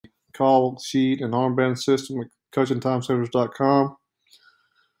call sheet and armband system at coachingtimesavers.com.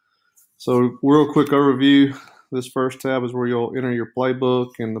 So real quick overview. This first tab is where you'll enter your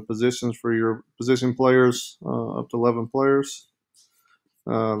playbook and the positions for your position players, up to 11 players.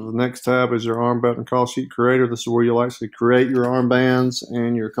 The next tab is your armband and call sheet creator. This is where you'll actually create your armbands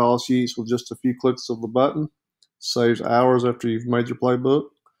and your call sheets with just a few clicks of the button. Saves hours after you've made your playbook.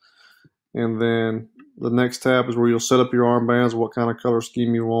 And then the next tab is where you'll set up your armbands, what kind of color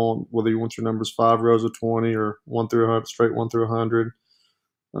scheme you want, whether you want your numbers 5 rows of 20 or 1 through 100, straight 1 through 100.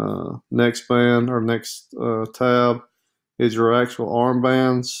 Next tab is your actual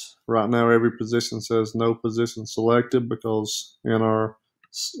armbands. Right now, every position says no position selected because in our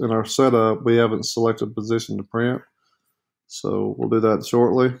setup we haven't selected position to print. So we'll do that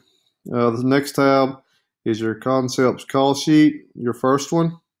shortly. The next tab is your concepts call sheet, your first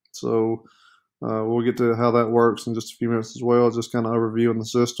one. So we'll get to how that works in just a few minutes as well, just kind of overviewing the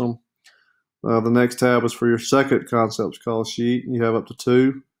system. The next tab is for your second concepts call sheet. You have up to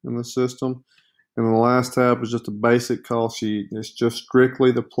 2 in the system. And then the last tab is just a basic call sheet. It's just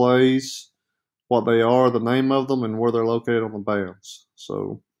strictly the plays, what they are, the name of them, and where they're located on the bands.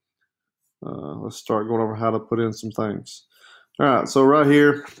 So let's start going over how to put in some things. All right, so right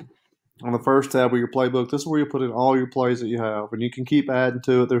here on the first tab of your playbook, this is where you put in all your plays that you have. And you can keep adding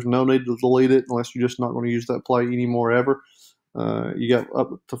to it. There's no need to delete it unless you're just not going to use that play anymore ever. You got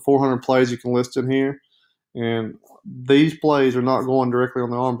up to 400 plays you can list in here. And these plays are not going directly on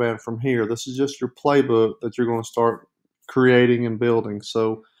the armband from here. This is just your playbook that you're going to start creating and building.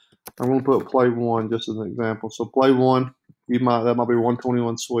 So I'm going to put play 1 just as an example. So play 1, that might be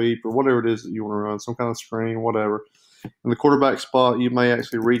 121 sweep or whatever it is that you want to run, some kind of screen, whatever. In the quarterback spot, you may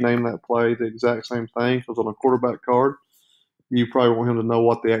actually rename that play the exact same thing because on a quarterback card, you probably want him to know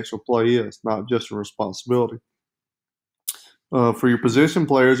what the actual play is, not just a responsibility. For your position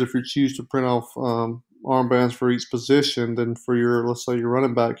players, if you choose to print off armbands for each position, then for your, let's say your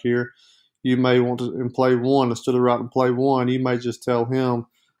running back here, you may want to, in play 1, instead of writing play 1, you may just tell him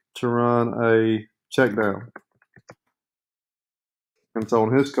to run a check down. And so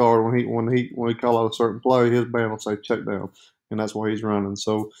on his card, when he call out a certain play, his band will say check down, and that's what he's running.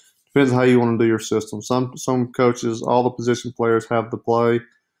 So depends on how you want to do your system. Some coaches, all the position players have the play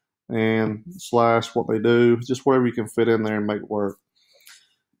and / what they do, just whatever you can fit in there and make it work.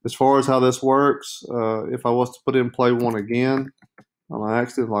 As far as how this works, if I was to put in play 1 again on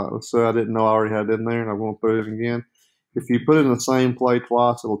accident, like let's say I didn't know I already had it in there and I want to put it in again, if you put in the same play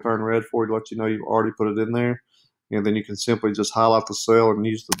twice, it'll turn red for you to let you know you've already put it in there. And then you can simply just highlight the cell and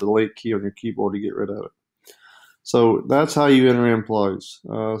use the delete key on your keyboard to get rid of it. So that's how you enter in plays.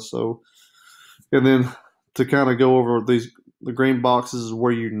 And then to kind of go over the green boxes is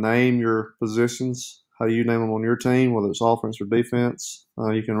where you name your positions, how you name them on your team, whether it's offense or defense.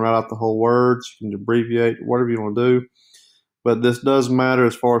 You can write out the whole words, you can abbreviate, whatever you want to do. But this does matter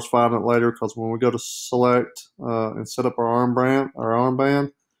as far as finding it later because when we go to select and set up our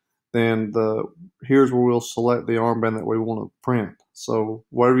armband, then here's where we'll select the armband that we want to print. So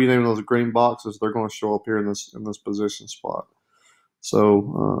whatever you name those green boxes, they're going to show up here in this position spot.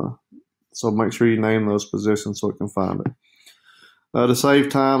 So make sure you name those positions so it can find it. To save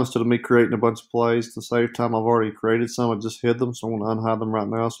time, instead of me creating a bunch of plays, to save time, I've already created some. I just hid them, so I'm going to unhide them right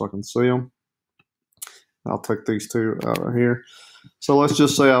now so I can see them. I'll take these 2 out right here. So let's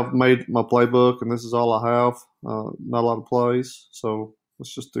just say I've made my playbook, and this is all I have. Not a lot of plays, so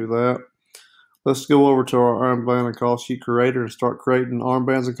let's just do that. Let's go over to our armband and call sheet creator and start creating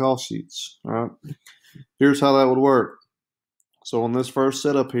armbands and call sheets. All right. Here's how that would work. So on this first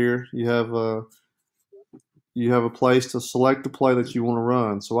setup here, you have a place to select the play that you want to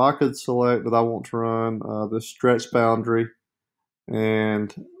run. So I could select that I want to run this stretch boundary,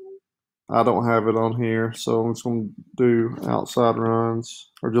 and I don't have it on here. So I'm just going to do outside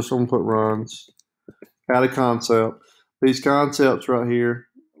runs, or just going to put runs. Add a concept. These concepts right here,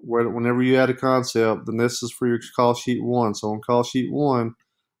 whenever you add a concept, then this is for your call sheet 1. So on call sheet 1,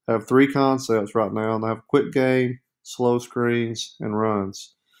 I have 3 concepts right now, and I have quick game, slow screens, and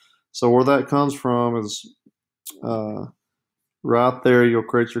runs. So where that comes from is right there. You'll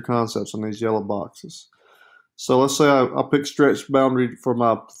create your concepts on these yellow boxes. So let's say I pick stretch boundary for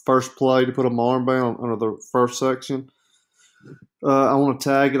my first play to put on my armband under the first section. I want to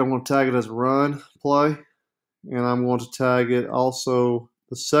tag it. I'm going to tag it as a run play. And I'm going to tag it also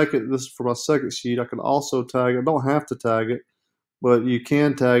this is for my second sheet. I can also tag it. I don't have to tag it, but you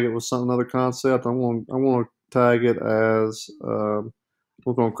can tag it with another concept. I want to tag it as,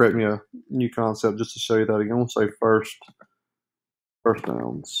 we're going to create me a new concept just to show you that again. I'm going to say first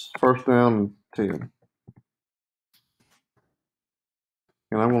down and 10.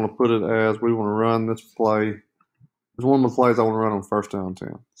 and I'm going to put it as we want to run this play. It's one of the plays I want to run on first down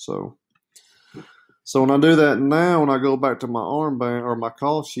 10. So when I do that now, when I go back to my armband or my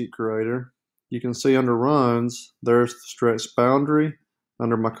call sheet creator, you can see under runs, there's the stretch boundary.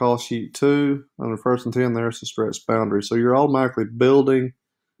 Under my call sheet 2, under first and 10, there's the stretch boundary. So you're automatically building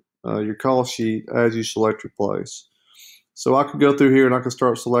your call sheet as you select your plays. So I could go through here and I could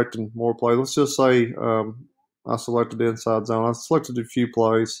start selecting more plays. Let's just say I selected the inside zone. I selected a few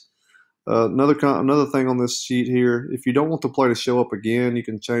plays. Another thing on this sheet here, if you don't want the play to show up again, you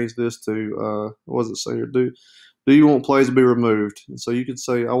can change this to, what does it say here? Do you want plays to be removed? And so you could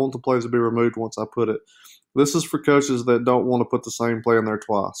say, I want the plays to be removed once I put it. This is for coaches that don't want to put the same play in there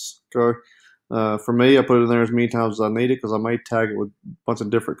twice. Okay. For me, I put it in there as many times as I need it because I may tag it with a bunch of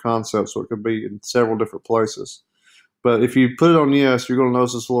different concepts, so it could be in several different places. But if you put it on yes, you're going to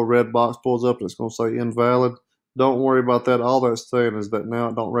notice this little red box pulls up and it's going to say invalid. Don't worry about that. All that's saying is that now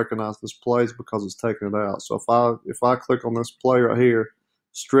it don't recognize this plays because it's taking it out. So if I click on this play right here,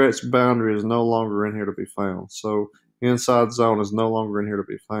 stretch boundary is no longer in here to be found. So inside zone is no longer in here to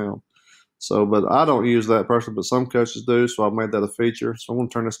be found. So, but I don't use that personally, but some coaches do. So I made that a feature. So I'm going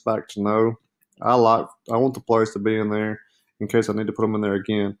to turn this back to no. I want the plays to be in there in case I need to put them in there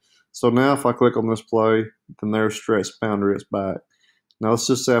again. So now if I click on this play, then there's stretch boundary, it's back. Now let's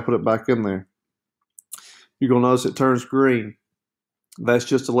just say I put it back in there. You're going to notice it turns green. That's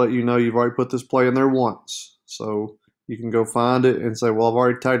just to let you know you've already put this play in there once. So you can go find it and say, well, I've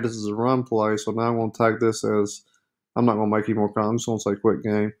already tagged this as a run play, so now I'm going to tag this as, I'm not going to make any more comments, I'm just going to say quick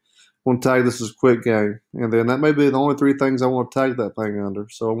game. I'm going to tag this as quick game. And then that may be the only 3 things I want to tag that thing under,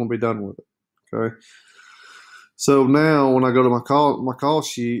 so I'm going to be done with it. Okay. So now when I go to my call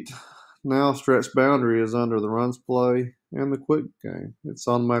sheet, now stretch boundary is under the runs play and the quick game. It's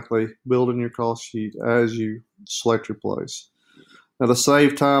automatically building your call sheet as you select your plays. Now to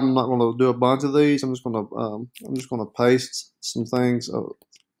save time, I'm not going to do a bunch of these. I'm just going to paste some things,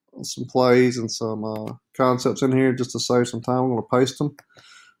 some plays and some concepts in here just to save some time. I'm going to paste them.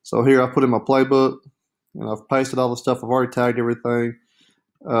 So here I put in my playbook and I've pasted all the stuff. I've already tagged everything.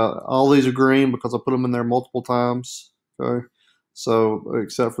 All these are green because I put them in there multiple times. Okay, so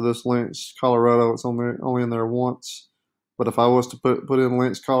except for this Lynch, Colorado, it's only in there once. But if I was to put in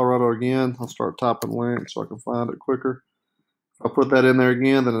Lynch, Colorado again, I'll start typing Lynch so I can find it quicker. If I put that in there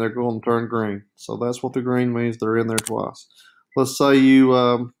again, then they're going to turn green. So that's what the green means. They're in there twice. Let's say you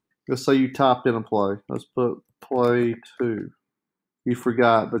typed in a play. Let's put play 2. You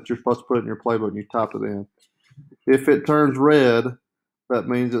forgot that you're supposed to put it in your playbook and you typed it in. If it turns red, that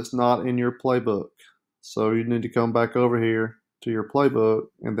means it's not in your playbook. So you need to come back over here to your playbook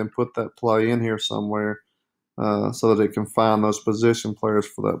and then put that play in here somewhere so that it can find those position players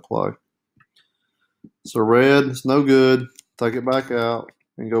for that play. So red, it's no good. Take it back out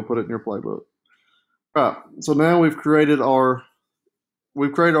and go put it in your playbook. All right, so now we've created our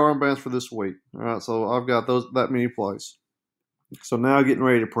armbands for this week. All right, so I've got that many plays. So now getting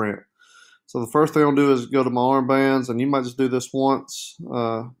ready to print. So the first thing I'll do is go to my armbands, and you might just do this once.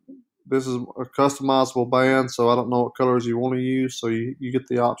 This is a customizable band, so I don't know what colors you want to use. So you get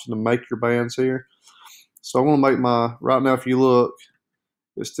the option to make your bands here. So I'm going to make right now if you look,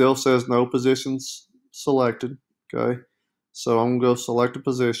 it still says no positions selected. Okay. So I'm going to go select a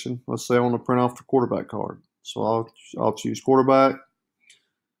position. Let's say I want to print off the quarterback card. So I'll choose quarterback.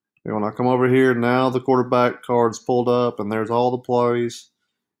 And when I come over here, now the quarterback card's pulled up and there's all the plays.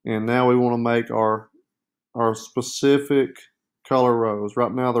 And now we want to make our specific color rows.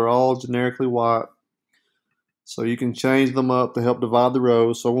 Right now they're all generically white. So you can change them up to help divide the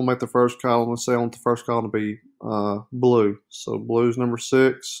rows. So we'll make the first column. Let's say I want the first column to be blue. So blue is number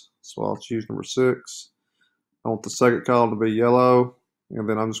 6. So I'll choose number 6. I want the second column to be yellow. And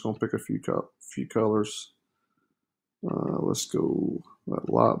then I'm just going to pick a few colors. Let's go that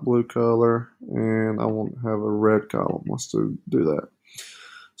light blue color. And I want to have a red column. Let's do that.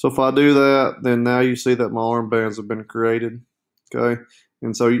 So if I do that, then now you see that my armbands have been created. Okay,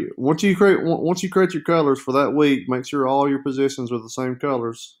 and so once you create your colors for that week, make sure all your positions are the same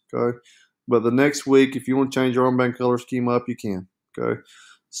colors. Okay, but the next week, if you want to change your armband color scheme up, you can. Okay,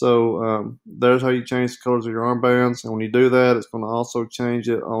 so there's how you change the colors of your armbands, and when you do that, it's going to also change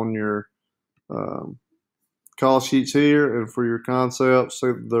it on your call sheets here, and for your concepts,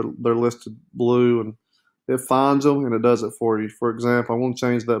 so they're listed blue and it finds them and it does it for you. For example, I want to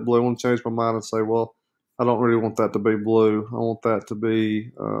change that blue. I want to change my mind and say, well, I don't really want that to be blue. I want that to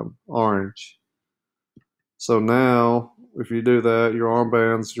be orange. So now, if you do that, your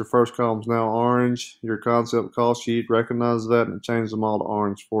armbands, your first column is now orange. Your concept call sheet recognizes that and it changes them all to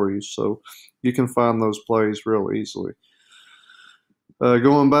orange for you. So you can find those plays real easily.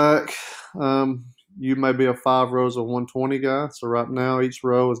 Going back, you may be a 5 rows of 120 guy. So right now each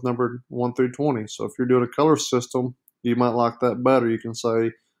row is numbered 1 through 20. So if you're doing a color system, you might like that better. You can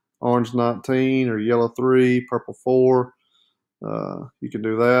say orange 19 or yellow 3, purple 4. You can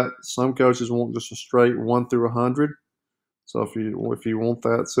do that. Some coaches want just a straight 1 through 100. So if you want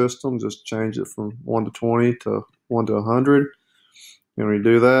that system, just change it from 1 to 20 to 1 to 100. And when you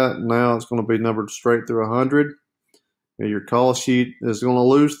do that, now it's going to be numbered straight through 100. And your call sheet is going to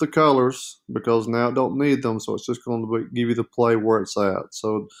lose the colors because now it don't need them. So it's just going to give you the play where it's at.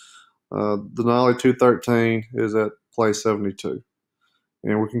 So Denali 213 is at play 72.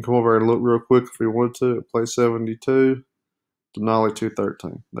 And we can come over and look real quick if we wanted to at play 72, Denali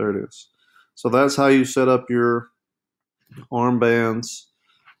 213. There it is. So that's how you set up your armbands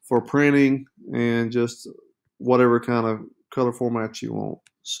for printing and just whatever kind of color format you want.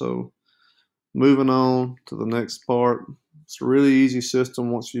 So moving on to the next part. It's a really easy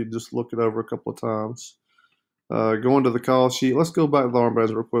system once you just look it over a couple of times. Going to the call sheet. Let's go back to the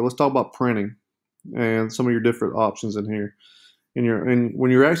armbands real quick. Let's talk about printing and some of your different options in here.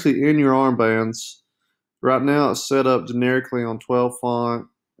 When you're actually in your armbands, right now it's set up generically on 12 font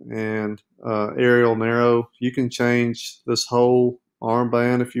and Arial narrow. You can change this whole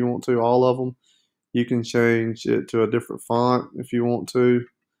armband if you want to, all of them. You can change it to a different font if you want to,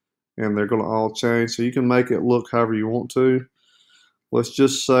 and they're going to all change. So you can make it look however you want to. Let's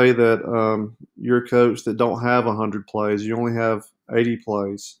just say that you're a coach that don't have 100 plays. You only have 80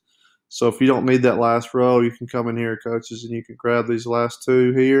 plays. So if you don't need that last row, you can come in here, coaches, and you can grab these last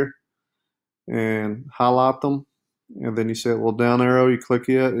two here and highlight them. And then you see a little down arrow, you click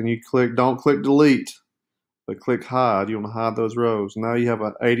it, and you don't click delete, but click hide. You want to hide those rows. Now you have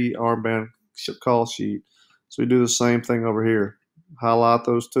an 80 armband call sheet. So we do the same thing over here. Highlight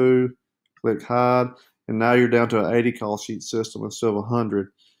those two, click hide, and now you're down to an 80 call sheet system instead of 100.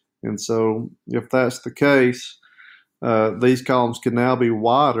 And so if that's the case, these columns can now be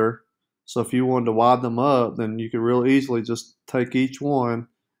wider. So if you wanted to widen them up, then you could real easily just take each one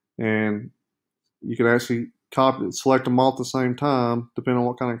and you can actually select them all at the same time, depending on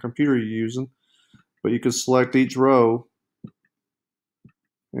what kind of computer you're using. But you could select each row,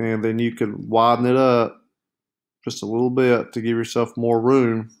 and then you could widen it up just a little bit to give yourself more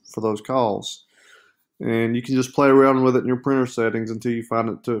room for those calls. And you can just play around with it in your printer settings until you find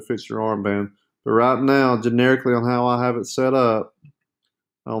it fits your armband. But right now, generically on how I have it set up,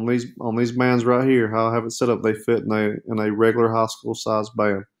 on these bands right here, how I have it set up, they fit in a regular high school size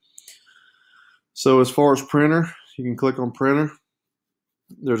band. So as far as printer, you can click on printer.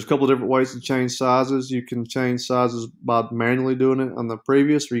 There's a couple of different ways to change sizes. You can change sizes by manually doing it on the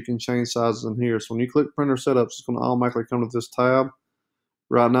previous, or you can change sizes in here. So when you click printer setups, it's going to automatically come to this tab.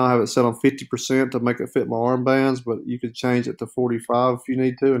 Right now I have it set on 50% to make it fit my armbands, but you could change it to 45 if you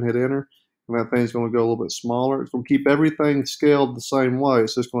need to and hit enter. And that thing's going to go a little bit smaller. It's going to keep everything scaled the same way.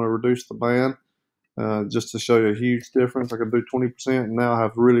 It's just going to reduce the band just to show you a huge difference. I can do 20%, and now I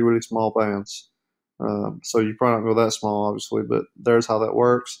have really, really small bands. So you probably don't go that small, obviously, but there's how that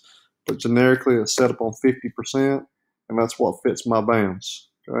works. But generically, it's set up on 50%, and that's what fits my bands.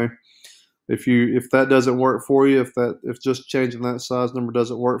 Okay. If that doesn't work for you, if just changing that size number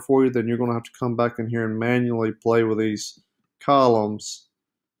doesn't work for you, then you're going to have to come back in here and manually play with these columns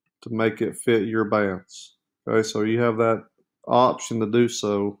to make it fit your bands. Okay, so you have that option to do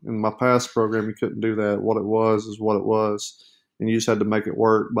so. In my past program, you couldn't do that. What it was is what it was, and you just had to make it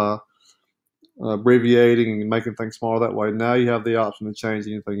work by abbreviating and making things smaller that way. Now you have the option to change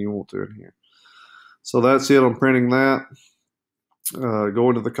anything you want to in here. So that's it on printing that.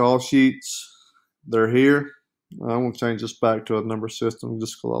 Going to the call sheets, they're here. I'm going to change this back to a number system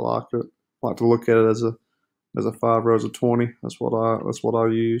just because I like it. I like to look at it as a 5 rows of 20. That's what I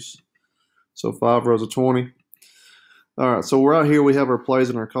use. So 5 rows of 20. All right, so right here we have our plays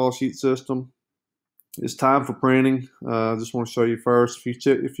in our call sheet system. It's time for printing. I just want to show you first.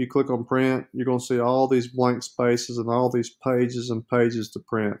 If you click on print, you're going to see all these blank spaces and all these pages and pages to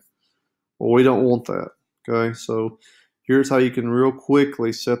print. Well, we don't want that. Okay, so here's how you can real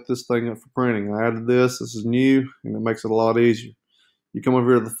quickly set this thing up for printing. I added this. This is new, and it makes it a lot easier. You come over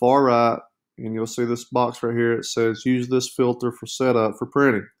here to the far right, and you'll see this box right here. It says use this filter for setup for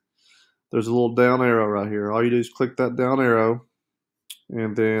printing. There's a little down arrow right here. All you do is click that down arrow,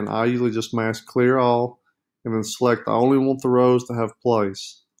 and then I usually just mask clear all, and then select I only want the rows to have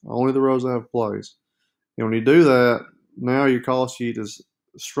plays. Only the rows that have plays. And when you do that, now your call sheet is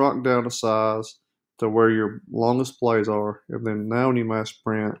shrunk down to size to where your longest plays are, and then now when you mask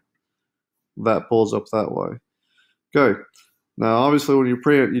print, that pulls up that way. Okay. Now, obviously, when you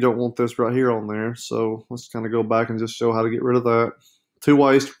print, you don't want this right here on there, so let's kind of go back and just show how to get rid of that. two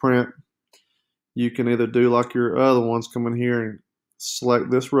ways to print. You can either do like your other ones, come in here and select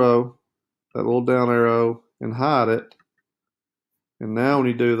this row, that little down arrow, and hide it. And now when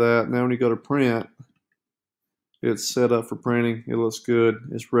you do that, now when you go to print, it's set up for printing. It looks good.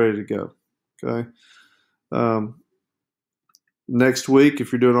 It's ready to go. Okay. Next week,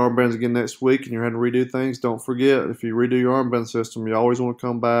 if you're doing armbands again next week and you're having to redo things, don't forget, if you redo your armband system, you always want to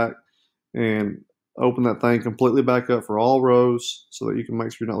come back and open that thing completely back up for all rows so that you can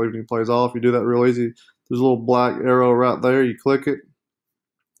make sure you're not leaving any plays off. You do that real easy. There's a little black arrow right there. You click it,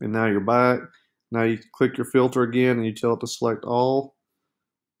 and now you're back. Now you click your filter again, and you tell it to select all,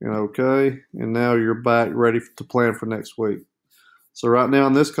 and OK. And now you're back ready to plan for next week. So right now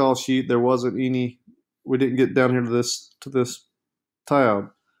in this call sheet, there wasn't any. We didn't get down here to this tab.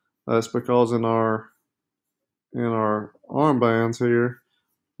 That's because in our armbands here,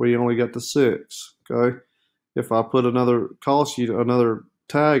 we only got to 6. Okay. If I put another call sheet, another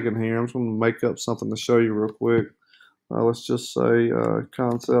tag in here, I'm just going to make up something to show you real quick. Let's just say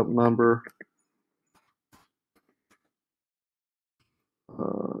concept number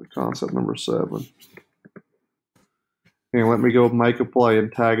 7. And let me go make a play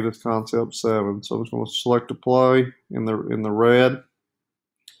and tag it as concept 7. So I'm just going to select a play in the red.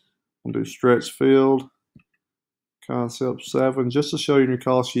 I'll do stretch field, concept 7, just to show you in your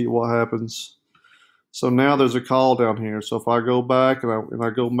call sheet what happens. So now there's a call down here. So if I go back and I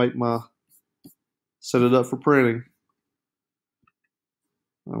go set it up for printing,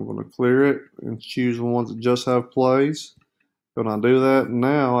 I'm going to clear it and choose the ones that just have plays. When I do that,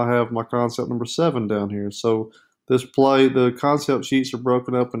 now I have my concept number 7 down here. So the concept sheets are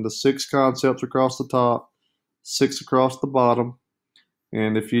broken up into 6 concepts across the top, 6 across the bottom.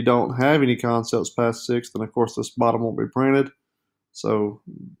 And if you don't have any concepts past 6, then of course this bottom won't be printed. So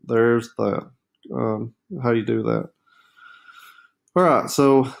there's that, how you do that. All right,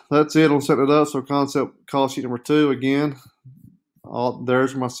 so that's it on setting it up. So concept call sheet number 2 again.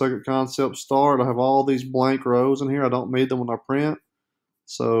 There's my second concept start. I have all these blank rows in here. I don't need them when I print.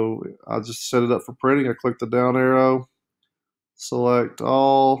 So I just set it up for printing. I click the down arrow, select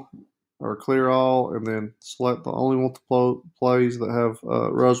all or clear all, and then select the only one the plays that have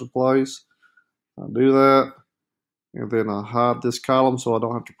rows of plays. I do that, and then I hide this column so I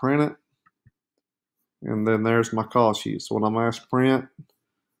don't have to print it. And then there's my call sheet. So when I'm asked print,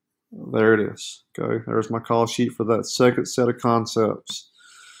 there it is. Okay, there's my call sheet for that second set of concepts.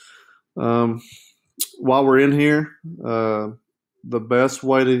 While we're in here, the best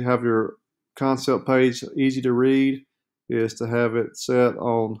way to have your concept page easy to read is to have it set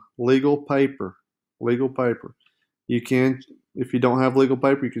on legal paper. Legal paper. You can, if you don't have legal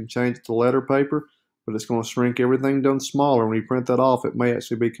paper, you can change it to letter paper, but it's going to shrink everything down smaller. When you print that off, it may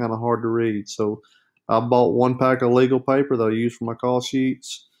actually be kind of hard to read. So I bought 1 pack of legal paper that I use for my call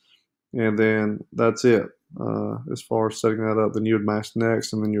sheets, and then that's it. As far as setting that up, then you would match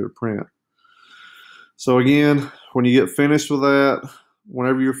next, and then you would print. So again, when you get finished with that,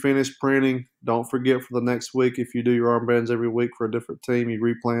 whenever you're finished printing, don't forget for the next week, if you do your armbands every week for a different team, you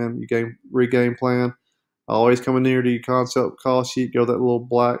replan, you re-game plan. Always come in here to your concept call sheet, go that little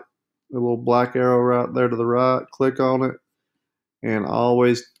black arrow right there to the right, click on it, and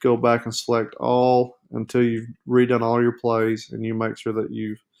always go back and select all until you've redone all your plays, and you make sure that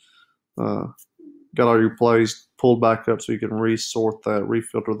you've got all your plays pulled back up so you can resort that,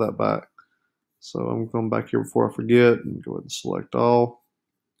 refilter that back. So I'm going back here before I forget and go ahead and select all.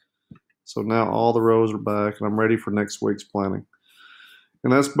 So now all the rows are back and I'm ready for next week's planning.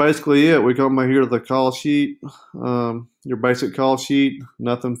 And that's basically it. We come here to the call sheet, your basic call sheet,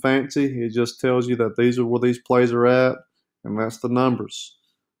 nothing fancy. It just tells you that these are where these plays are at, and that's the numbers.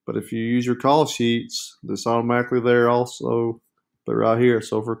 But if you use your call sheets, that's automatically there also, but right here.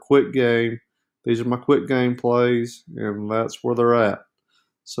 So for quick game, these are my quick game plays, and that's where they're at.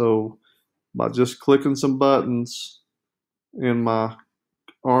 So by just clicking some buttons in my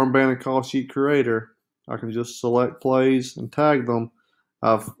armband and call sheet creator, I can just select plays and tag them.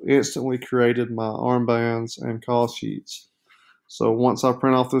 I've instantly created my armbands and call sheets. So once I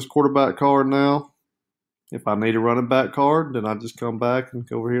print off this quarterback card now, if I need a running back card, then I just come back and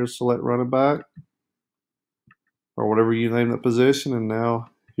go over here and select running back or whatever you name that position, and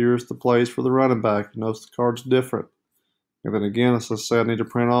now here's the plays for the running back. You notice the card's different. And then again, let's say I need to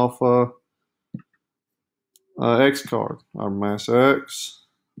print off X card. I mash X,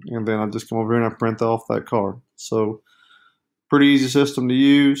 and then I just come over here and I print off that card. So pretty easy system to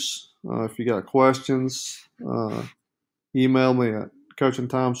use. If you got questions, email me at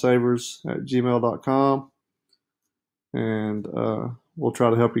coachingtimesavers@gmail.com, and we'll try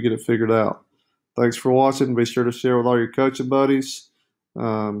to help you get it figured out. Thanks for watching. Be sure to share with all your coaching buddies.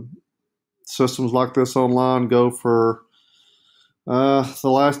 Systems like this online go for the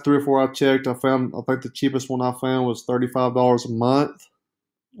last 3 or 4 I checked. I think the cheapest one I found was $35 a month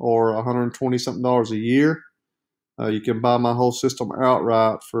or $120 something a year. You can buy my whole system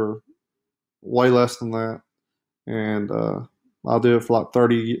outright for way less than that, and I'll do it for like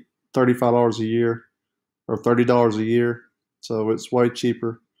 $35 a year or $30 a year. So it's way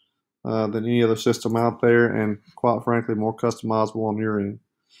cheaper than any other system out there, and quite frankly, more customizable on your end.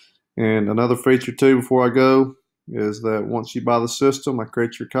 And another feature too, before I go, is that once you buy the system, I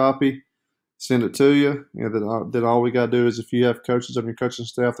create your copy, send it to you, and then all we got to do is, if you have coaches on your coaching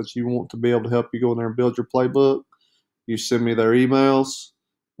staff that you want to be able to help you go in there and build your playbook, you send me their emails,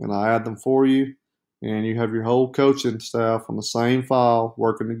 and I add them for you, and you have your whole coaching staff on the same file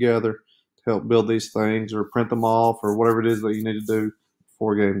working together to help build these things or print them off or whatever it is that you need to do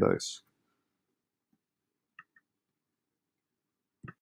before game days.